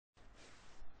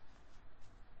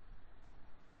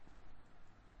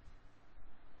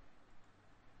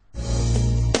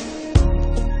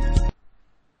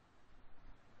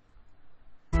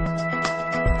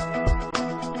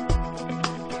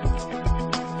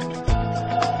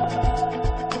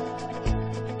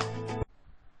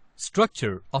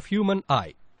Structure of human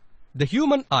eye. The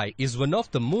human eye is one of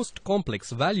the most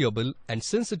complex, valuable and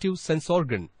sensitive sense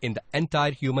organ in the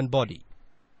entire human body.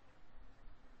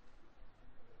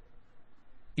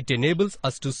 It enables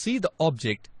us to see the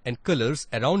object and colors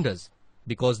around us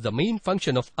because the main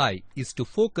function of eye is to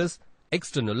focus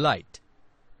external light.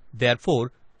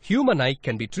 Therefore, human eye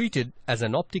can be treated as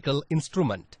an optical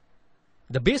instrument.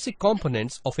 The basic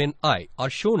components of an eye are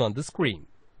shown on the screen.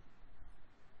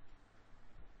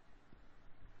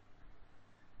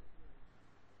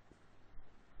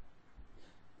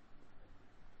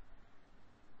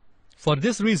 For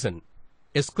this reason,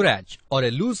 a scratch or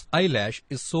a loose eyelash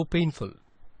is so painful.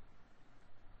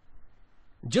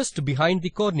 Just behind the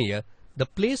cornea, the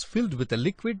place filled with a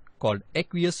liquid called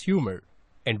aqueous humor,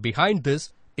 and behind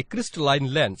this, a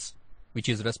crystalline lens, which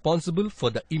is responsible for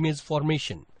the image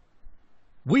formation.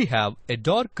 We have a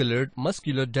dark-colored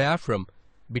muscular diaphragm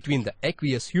between the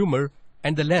aqueous humor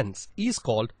and the lens is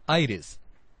called iris,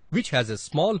 which has a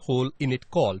small hole in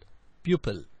it called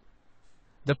pupil.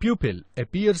 The pupil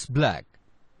appears black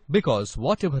because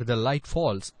whatever the light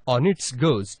falls on it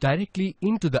goes directly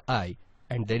into the eye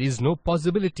and there is no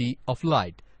possibility of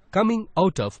light coming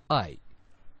out of eye.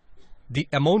 The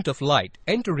amount of light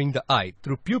entering the eye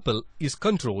through pupil is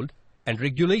controlled and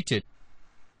regulated.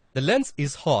 The lens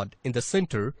is hard in the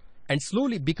center and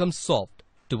slowly becomes soft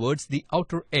towards the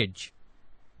outer edge.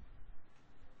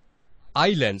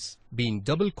 Eye lens, being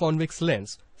double convex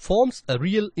lens, forms a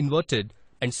real inverted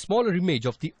and smaller image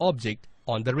of the object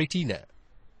on the retina.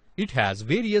 It has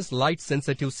various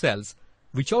light-sensitive cells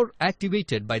which are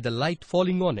activated by the light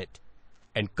falling on it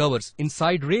and covers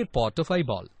inside rear part of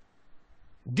eyeball.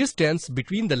 Distance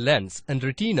between the lens and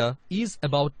retina is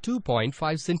about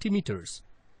 2.5 centimeters,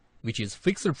 which is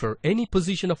fixed for any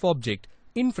position of object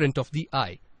in front of the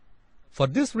eye. For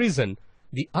this reason,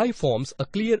 the eye forms a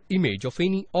clear image of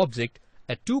any object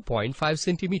at 2.5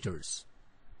 centimeters.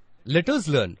 Let us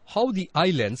learn how the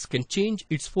eye lens can change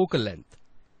its focal length.